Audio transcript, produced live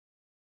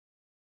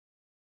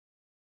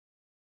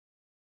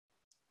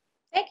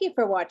Thank you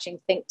for watching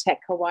ThinkTech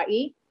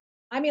Hawaii.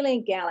 I'm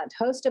Elaine Gallant,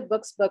 host of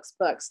Books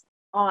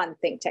on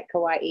ThinkTech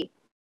Hawaii.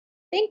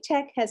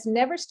 ThinkTech has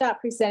never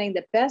stopped presenting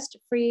the best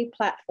free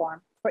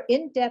platform for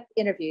in-depth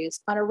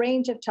interviews on a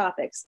range of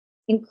topics,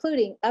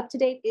 including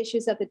up-to-date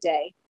issues of the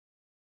day.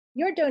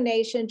 Your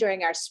donation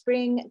during our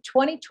spring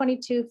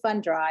 2022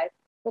 fund drive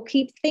will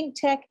keep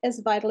ThinkTech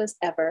as vital as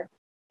ever.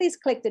 Please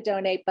click the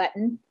donate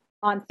button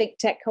on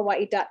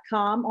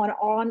thinktechhawaii.com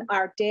on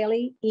our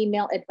daily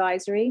email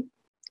advisory.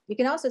 You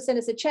can also send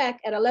us a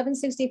check at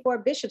 1164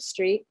 Bishop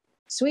Street,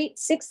 Suite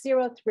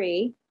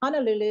 603,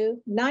 Honolulu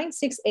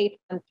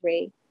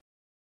 96813.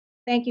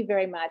 Thank you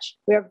very much.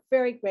 We are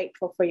very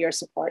grateful for your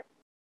support.